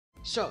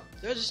So,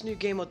 there's this new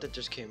game mode that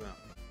just came out.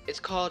 It's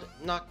called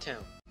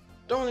Knocktown.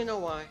 Don't really know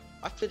why.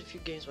 I've played a few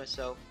games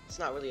myself. It's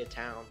not really a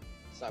town.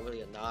 It's not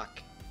really a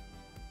knock.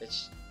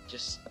 It's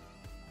just...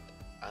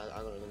 I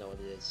don't even know what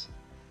it is.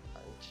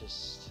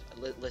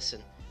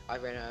 Listen, I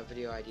ran out of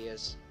video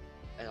ideas.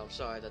 And I'm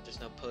sorry that there's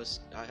no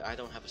post. I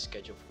don't have a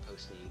schedule for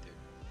posting either.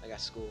 I got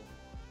school.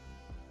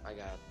 I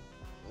got...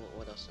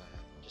 What else do I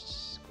have?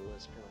 Just school,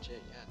 that's pretty much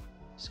it, yeah.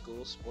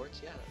 School,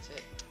 sports, yeah, that's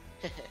it.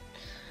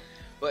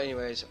 But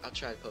anyways, I'll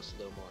try to post a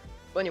little more.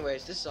 But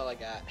anyways, this is all I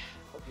got.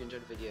 Hope you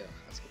enjoyed the video.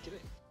 Let's get to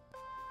it.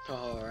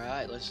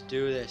 Alright, let's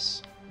do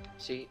this.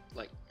 See,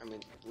 like, I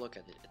mean, look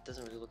at it. It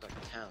doesn't really look like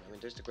a town. I mean,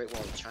 there's the Great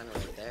Wall of China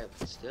right there,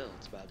 but still,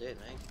 that's about it,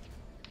 right?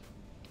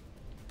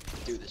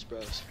 Do this,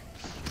 bros.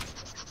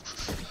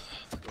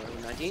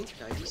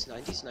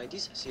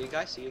 90s. See you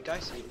guys.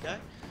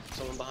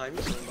 Someone behind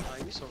me.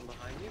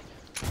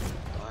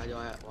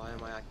 Why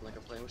am I acting like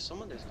I'm playing with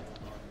someone? There's no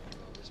one on.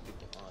 Oh, there's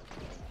people on.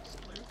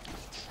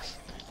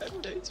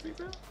 Everyone hates me,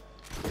 bro.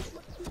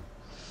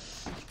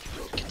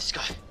 Get this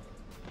guy.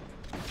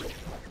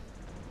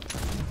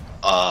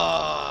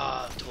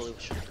 Ah, totally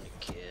should have been a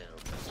kill.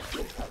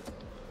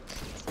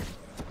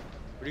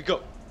 Where'd he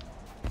go?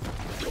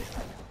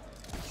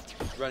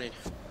 Running.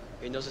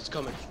 He knows it's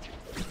coming.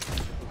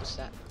 What's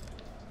that?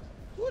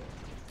 What?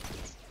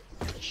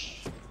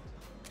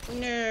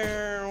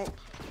 No.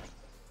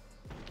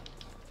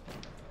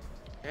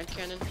 Hand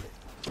cannon. And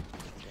I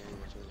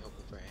was really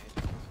hoping for a hand.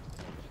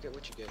 You get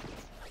what you get.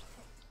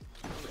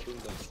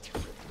 Boombo.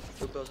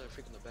 Boombos are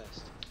freaking the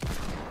best.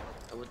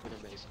 That would have been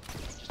amazing.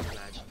 Just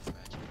imagine for a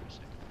second.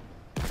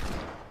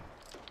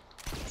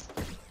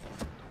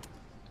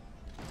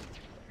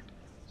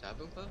 Is that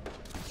Boombo?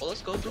 Oh,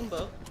 let's go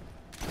Boombo.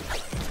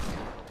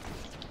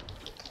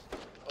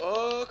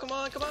 Oh, come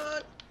on.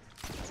 Oh,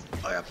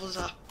 I gotta pull this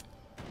off.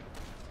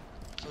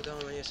 Slow down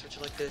when you switch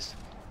it like this.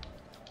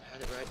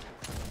 Had it right.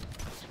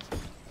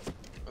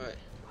 Alright.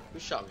 Who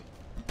shot me?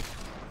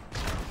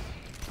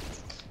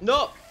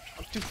 No!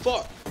 I'm too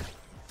far.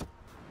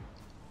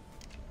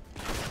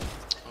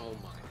 Oh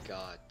my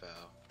god, bro.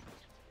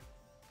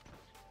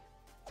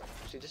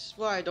 See, this is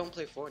why I don't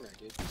play Fortnite,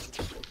 dude. I'm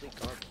just complete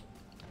garbage.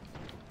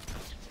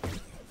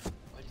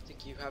 Why do you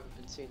think you haven't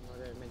been seeing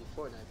very many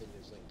Fortnite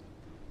videos lately?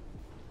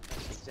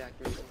 That's the exact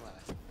reason why.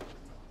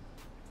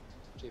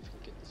 See if we can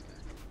get this guy.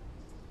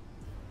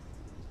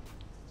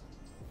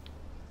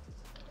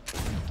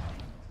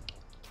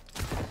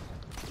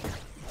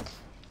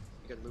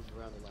 You gotta move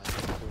around a lot.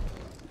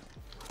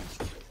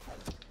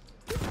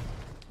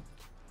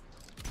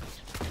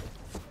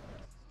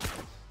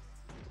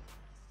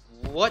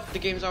 What? The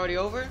game's already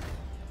over?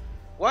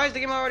 Why is the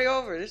game already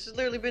over? This has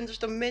literally been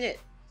just a minute.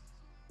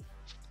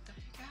 What the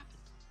heck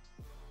happened?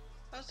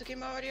 How's the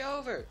game already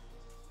over?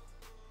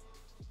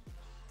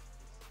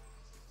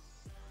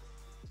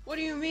 What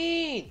do you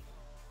mean?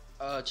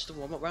 Just a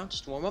warm-up round,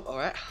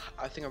 alright.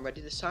 I think I'm ready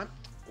this time.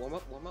 Warm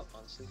up.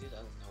 Honestly, dude, I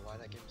don't know why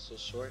that game is so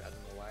short. I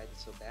don't know why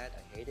it's so bad.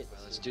 I hate it.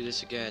 Well, let's do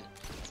this again.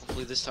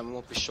 Hopefully this time it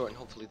won't be short, and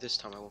hopefully this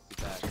time I won't be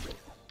bad.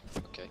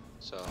 Okay,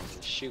 so I'm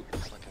gonna shoot.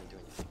 It's not gonna do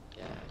anything.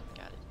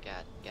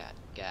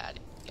 Got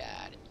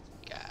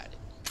it.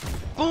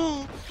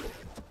 Boom!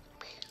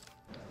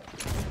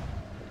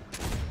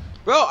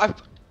 Bro, a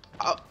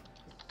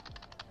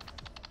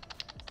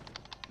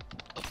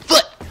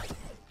foot!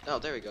 Oh,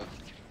 there we go.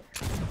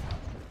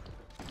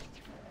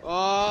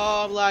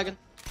 Oh, I'm lagging.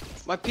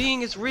 My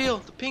ping is real.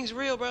 The ping's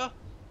real, bro.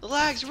 The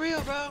lag's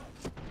real, bro.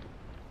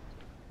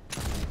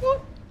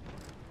 Whoop.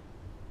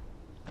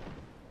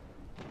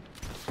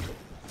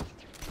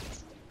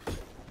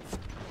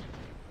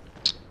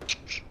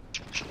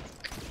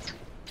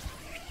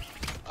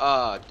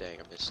 Ah, dang,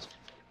 I missed.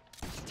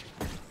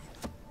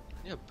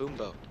 Yeah,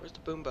 Boombo. Where's the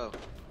Boombo?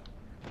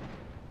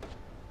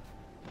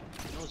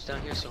 Oh, it's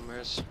down here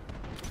somewhere.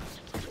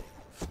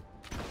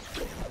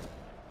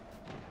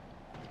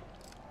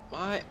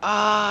 My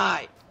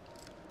eye!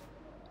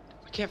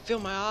 I can't feel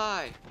my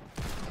eye.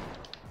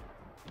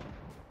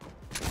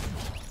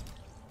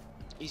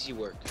 Easy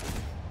work.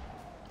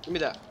 Give me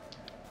that.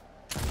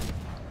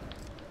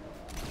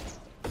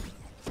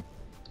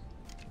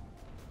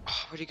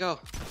 Oh, where'd he go?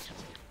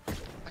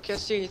 I can't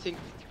see anything.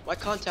 My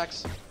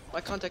contacts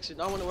do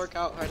not want to work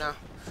out right now.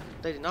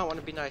 They do not want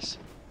to be nice.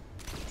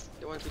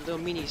 They want to be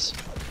little minis.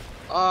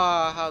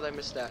 Ah, how did I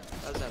miss that?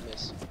 How did I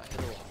miss? I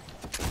hit a wall.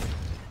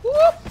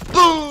 Whoop!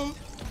 Boom!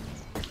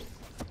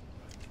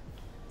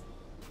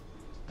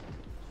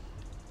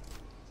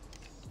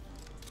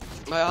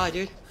 My eye,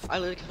 dude. I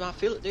literally cannot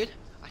feel it, dude.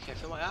 I can't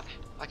feel my eye.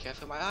 I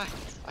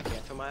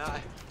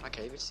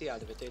can't even see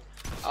out of it, dude.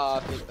 Ah,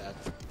 it feels bad.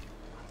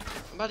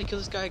 I'm about to kill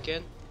this guy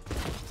again.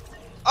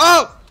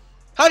 Oh!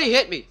 How did he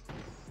hit me?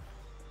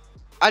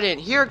 I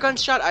didn't hear a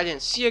gunshot. I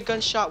didn't see a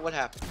gunshot. What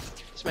happened?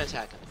 This man's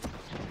hacking.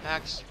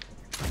 Hacks.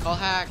 Call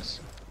hacks.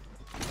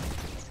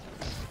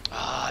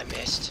 Ah, I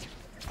missed.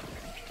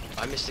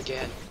 I missed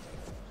again.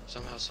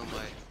 Somehow,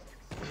 someway.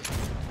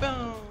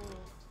 Boom.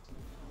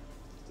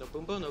 No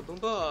Boombo.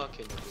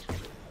 Okay, no Boombo.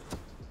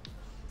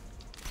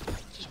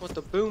 want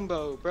the boom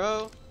bow,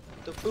 bro.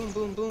 The boom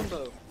boom boom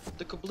bow.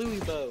 The kablooey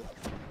bow.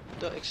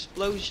 The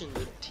explosion.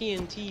 The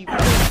TNT bow.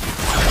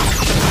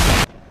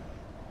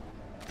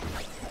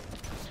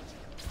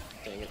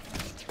 Dang it.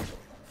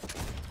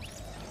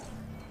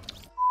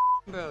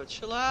 Bro,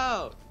 chill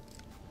out.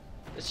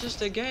 It's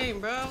just a game,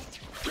 bro.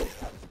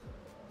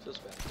 Feels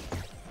bad.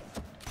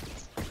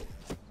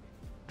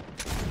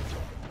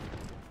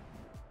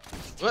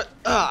 What?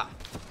 Ah!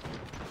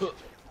 Huh.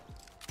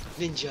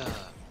 Ninja.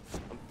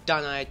 I'm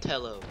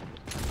Donatello.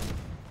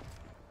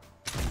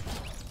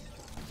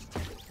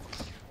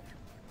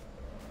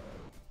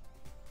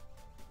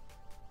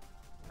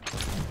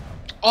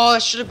 Oh,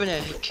 that should have been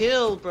a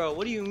kill, bro.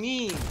 What do you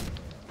mean?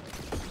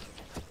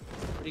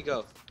 Where'd he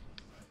go?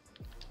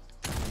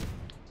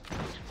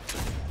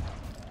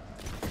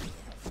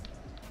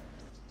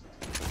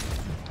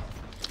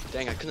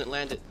 Dang, I couldn't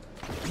land it.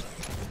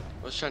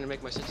 I was trying to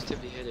make my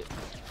sensitivity hit it.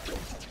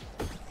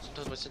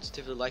 Sometimes my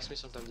sensitivity likes me,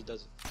 sometimes it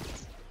doesn't.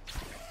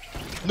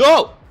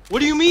 No! What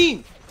do you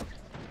mean?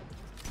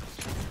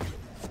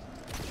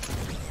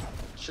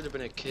 Should have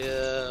been a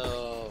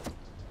kill.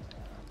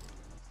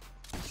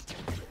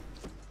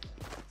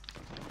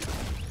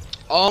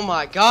 Oh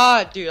my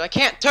god, dude, I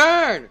can't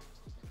turn!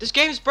 This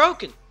game's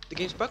broken. The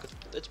game's broken.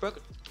 It's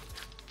broken.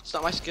 It's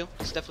not my skill.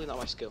 It's definitely not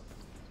my skill.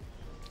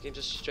 The game's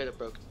just straight up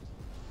broken.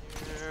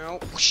 Now,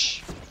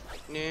 whoosh.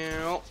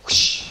 Now,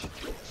 whoosh.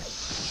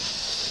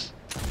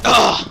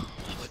 Oh,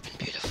 that would have been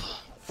beautiful.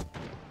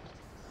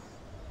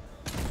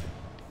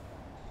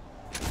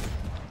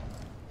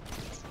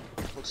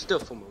 Hold still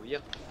for me, will ya?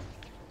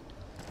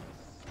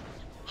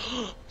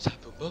 Is that a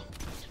boombo?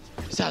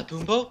 Is that a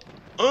boombo?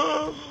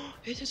 Oh,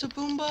 it is a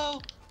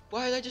boombo.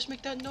 Why did I just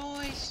make that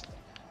noise?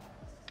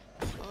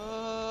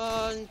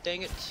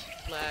 Dang it.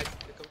 Lag.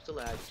 Here comes the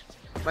lag.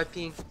 My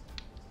ping.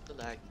 The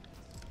lag.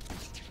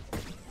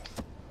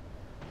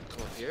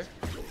 Come up here.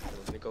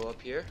 We're gonna go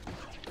up here.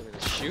 We're gonna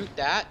shoot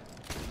that.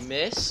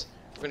 Miss.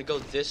 We're gonna go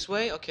this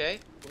way. Okay.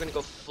 We're gonna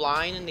go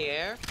flying in the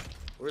air.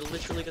 We're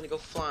literally gonna go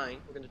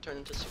flying. We're gonna turn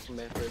into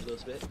Superman for a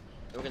little bit.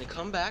 And we're gonna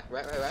come back.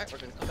 Right. We're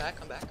gonna come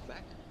back.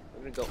 We're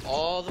gonna go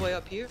all the way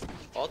up here.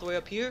 All the way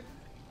up here.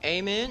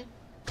 Aim in.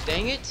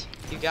 Dang it.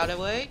 You got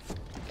away.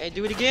 And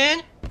do it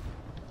again.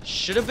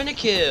 Should have been a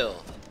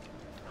kill.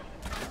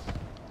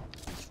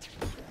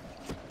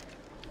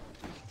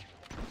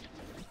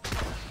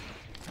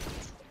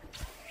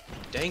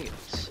 Dang it.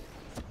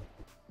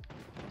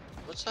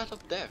 What's that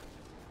up there?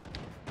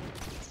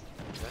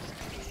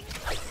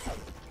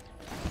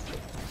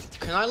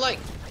 Can I, like,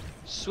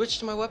 switch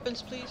to my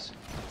weapons, please?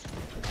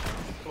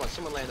 Come on,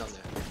 someone land on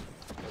there.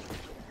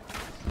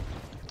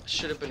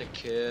 Should have been a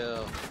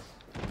kill.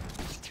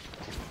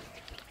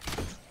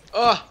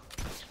 Ah!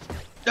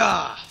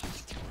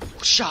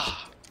 Whoosha!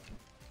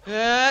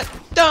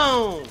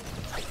 Down!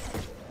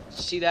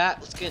 See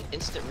that? Let's get an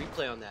instant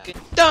replay on that. Get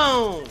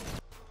down!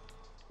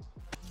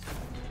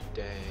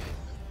 Dang.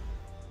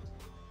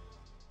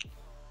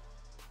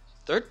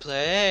 Third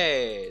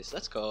place.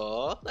 Let's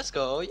go. Let's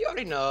go. You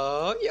already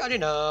know. You already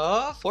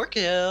know. 4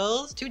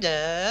 kills, 2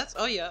 deaths.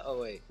 Oh yeah. Oh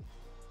wait.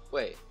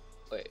 Wait.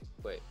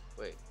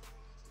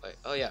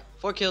 Oh yeah.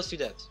 4 kills, 2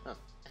 deaths. Oh.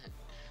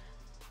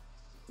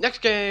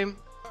 Next game.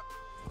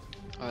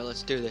 Alright,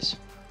 let's do this.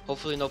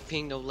 Hopefully no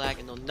ping, no lag,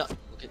 and no nut.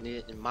 Look at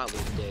it in my way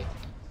today.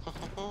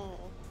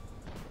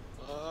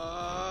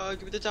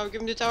 Give me the tower,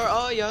 give me the tower.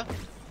 Oh yeah.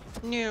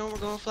 No, we're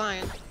going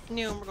flying.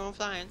 No, we're going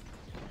flying.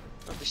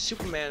 I'll be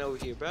Superman over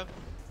here, bro.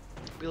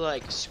 Be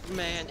like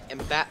Superman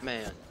and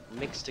Batman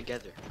mixed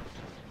together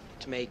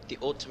to make the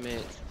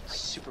ultimate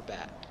super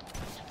bat.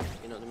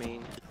 You know what I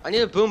mean? I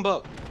need a boom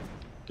bow.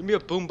 Give me a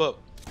boom bow.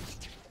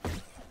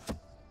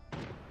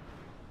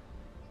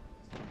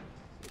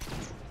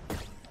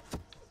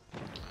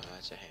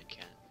 That's a hand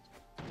cannon.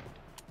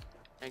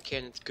 Hand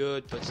cannon's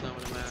good, but it's not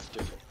what I'm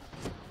after.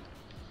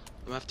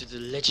 I'm after the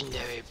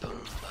legendary boom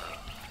bow.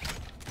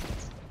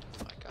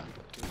 Oh my god,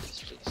 bro, give me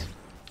this, please.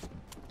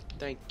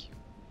 Thank you.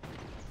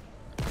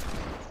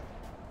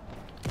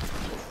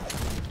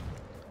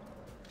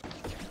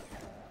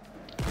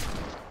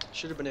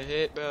 Should have been a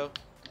hit, bro.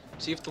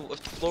 See, if the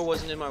floor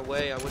wasn't in my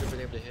way, I would have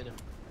been able to hit him.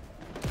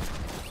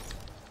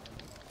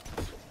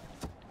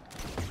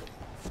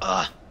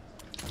 Ah!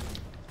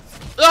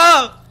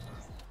 Ah!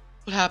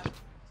 What happened?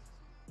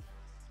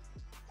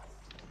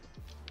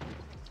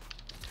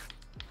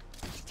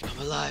 I'm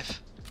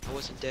alive. I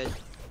wasn't dead.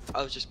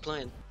 I was just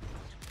playing.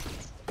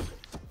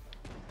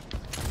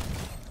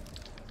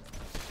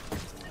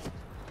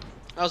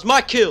 That was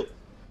my kill.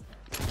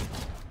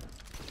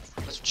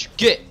 That's what you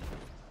get.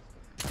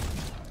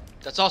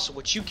 That's also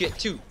what you get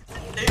too.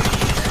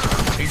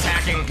 He's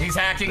hacking, he's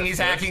hacking, he's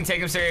hacking. Take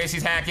him serious,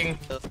 he's hacking.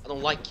 I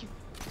don't like you.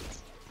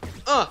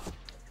 I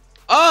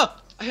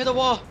hit a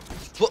wall.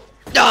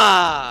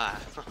 Ah!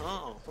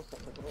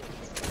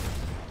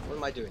 What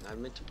am I doing? I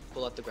meant to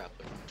pull out the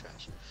grappler.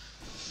 Trash.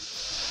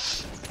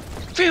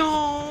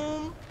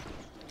 Film.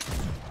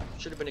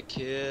 Should have been a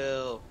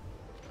kill.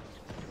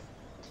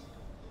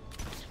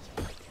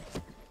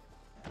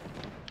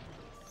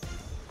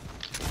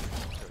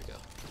 There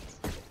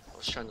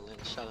was trying to land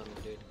a shot on him,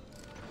 dude.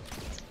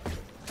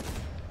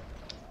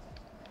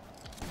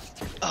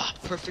 Ah,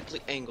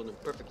 perfectly angled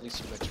and perfectly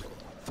symmetrical.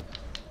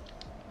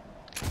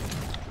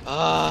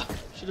 Ah,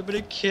 should have been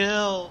a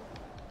kill.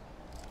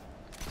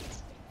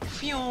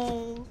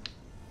 Phew.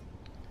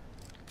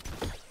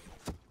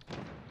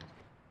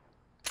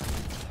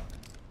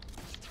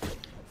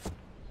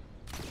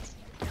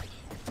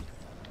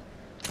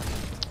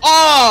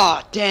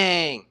 Ah,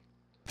 dang.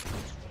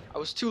 I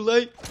was too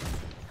late.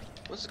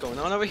 What's going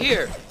on over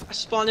here? I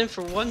spawned in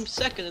for 1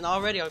 second and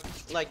already I'm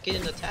like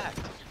getting attacked.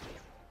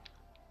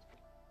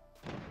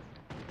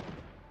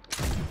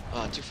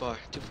 Ah, too far,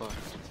 too far.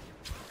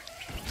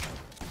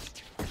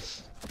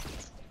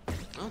 I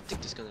don't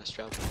think this gun has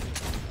traveled.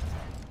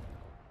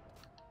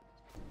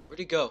 Where'd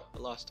he go? I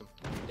lost him.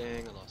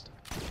 Dang, I lost him.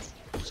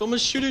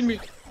 Someone's shooting me.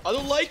 I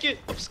don't like it.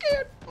 I'm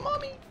scared.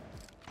 Mommy.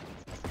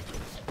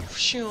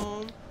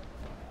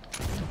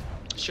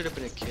 Should have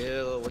been a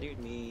kill. What do you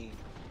mean?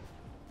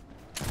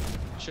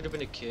 Should have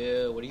been a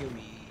kill. What do you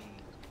mean?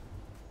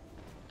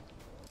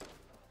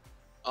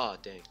 Aw,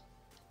 dang.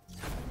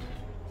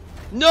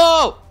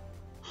 No!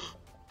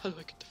 How do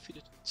I get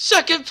defeated?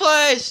 Second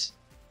place!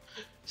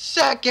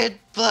 Second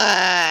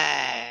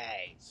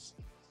place!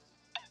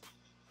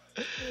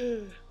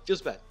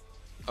 Feels bad.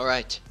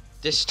 Alright,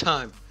 this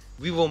time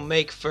we will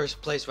make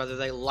first place whether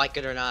they like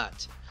it or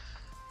not.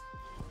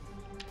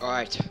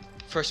 Alright,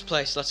 first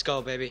place, let's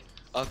go, baby.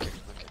 Okay,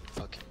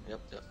 yep.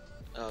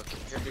 Okay,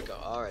 here we go.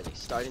 Alrighty,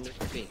 starting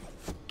with me.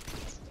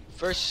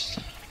 First,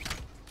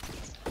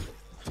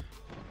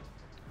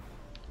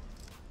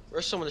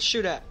 where's someone to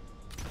shoot at?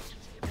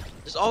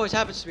 This always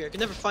happens to me. I can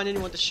never find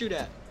anyone to shoot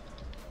at.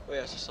 Wait,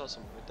 I just saw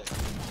someone right there.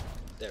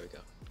 There we go.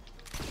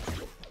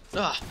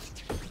 Ah!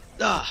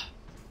 Ah!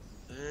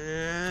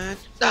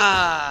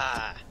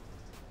 Ah!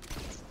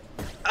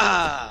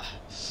 Ah!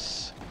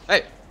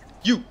 Hey!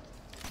 You!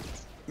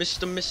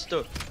 Mister!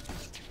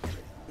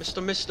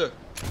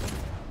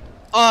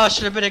 Oh,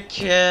 should have been a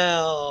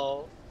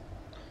kill!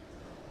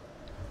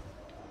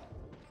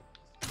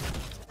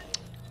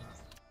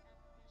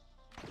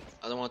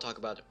 I don't want to talk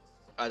about it.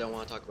 I don't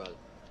want to talk about it.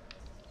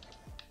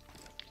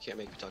 You can't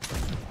make me talk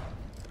about it.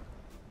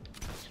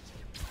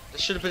 This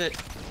should have been it.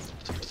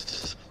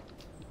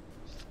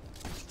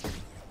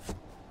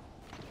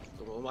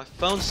 Will my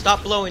phone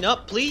stop blowing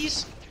up,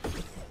 please?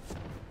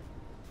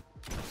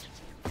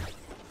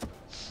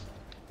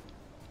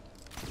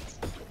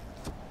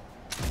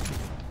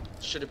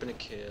 Should have been a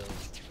kill.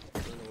 I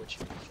don't know what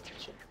you mean.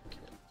 Should have been a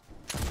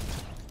kill.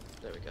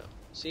 There we go.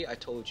 See, I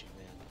told you,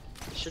 man.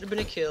 It should have been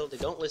a kill. They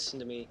don't listen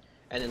to me,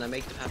 and then I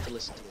make them have to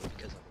listen to me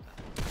because of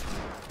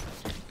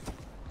that.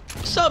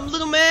 What's up,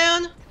 little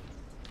man?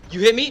 You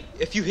hit me?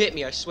 If you hit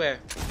me, I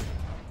swear.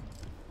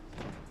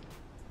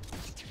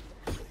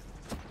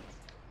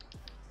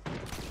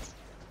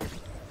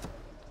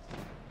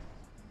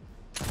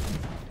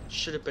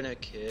 Should have been a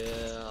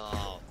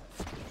kill.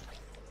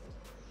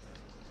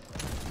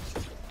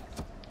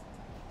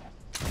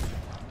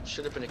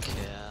 Should have been a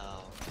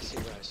kill. I see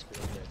where I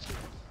screwed up there too.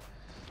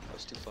 I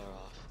was too far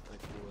off.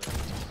 Like way too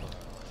far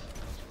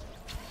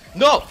off.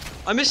 No!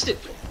 I missed it!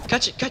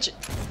 Catch it, catch it!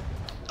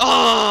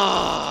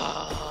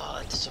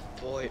 Ah,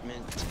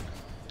 disappointment.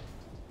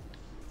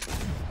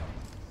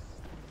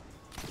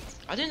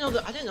 I didn't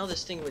know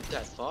this thing went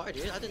that far,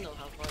 dude. I didn't know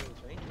how far it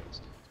was range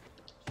was.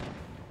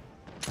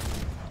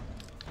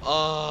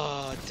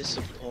 Ah,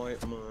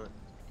 disappointment.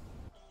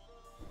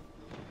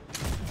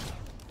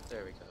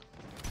 There we go.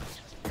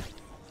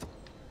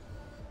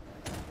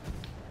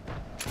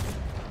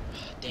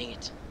 Dang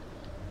it.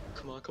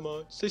 Come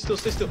on. Stay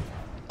still.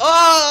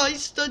 Oh, he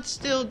stood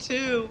still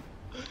too.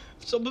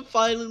 Someone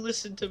finally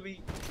listened to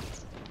me.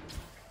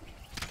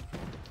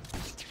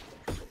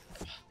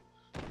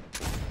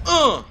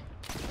 Would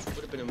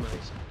have been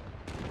amazing.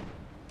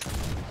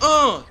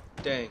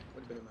 Dang.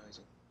 Would have been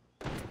amazing.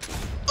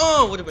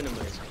 Would have been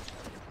amazing.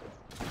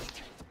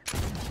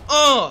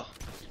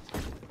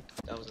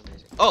 That was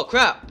amazing. Oh,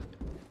 crap.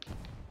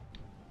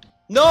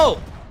 No.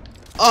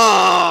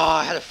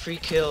 I had a free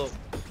kill.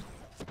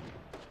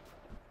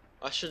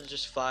 I should have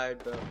just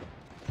fired, bro.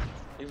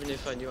 Even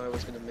if I knew I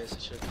was gonna miss, I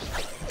should have just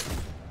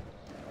fired.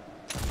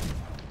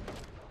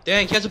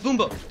 Dang, he has a boom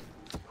bow.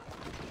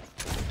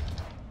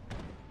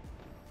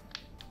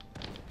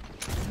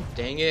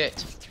 Dang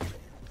it.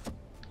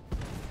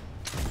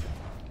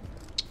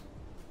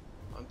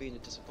 I'm being a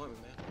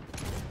disappointment, man.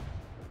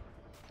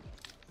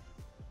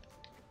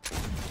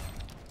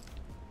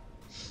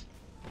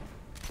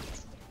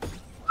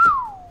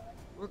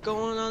 We're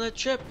going on a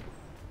trip.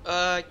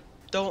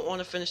 Don't want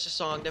to finish the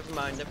song. Never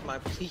mind.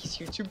 Please,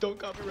 YouTube, don't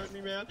copyright me,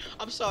 man.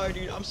 I'm sorry,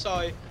 dude. I'm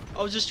sorry.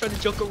 I was just trying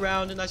to joke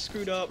around and I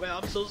screwed up, man.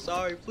 I'm so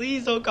sorry.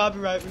 Please don't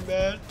copyright me,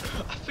 man.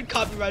 I've been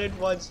copyrighted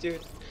once,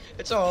 dude.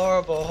 It's a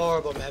horrible,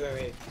 horrible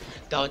memory.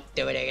 Don't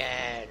do it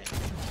again.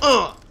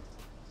 Come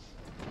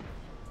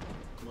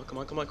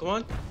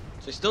on.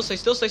 Stay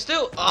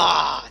still.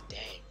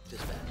 Dang.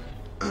 This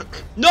bad.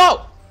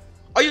 No!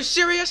 Are you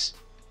serious?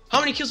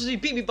 How many kills did he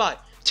beat me by?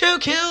 2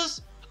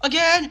 kills?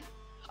 Again?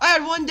 I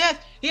had 1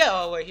 death. Yeah.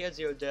 Oh wait, he had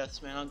 0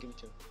 deaths, man. I'll give it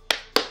to him.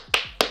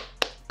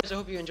 I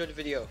hope you enjoyed the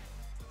video,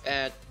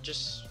 and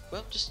just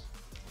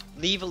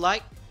leave a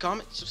like,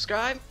 comment,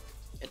 subscribe,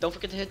 and don't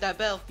forget to hit that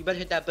bell. You better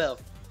hit that bell.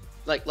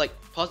 Like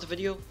pause the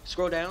video,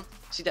 scroll down,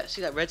 see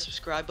that red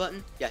subscribe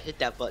button? Yeah, hit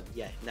that button.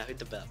 Yeah, now hit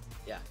the bell.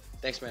 Yeah.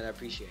 Thanks, man. I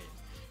appreciate it.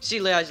 See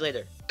you guys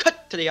later.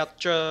 Cut to the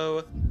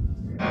outro.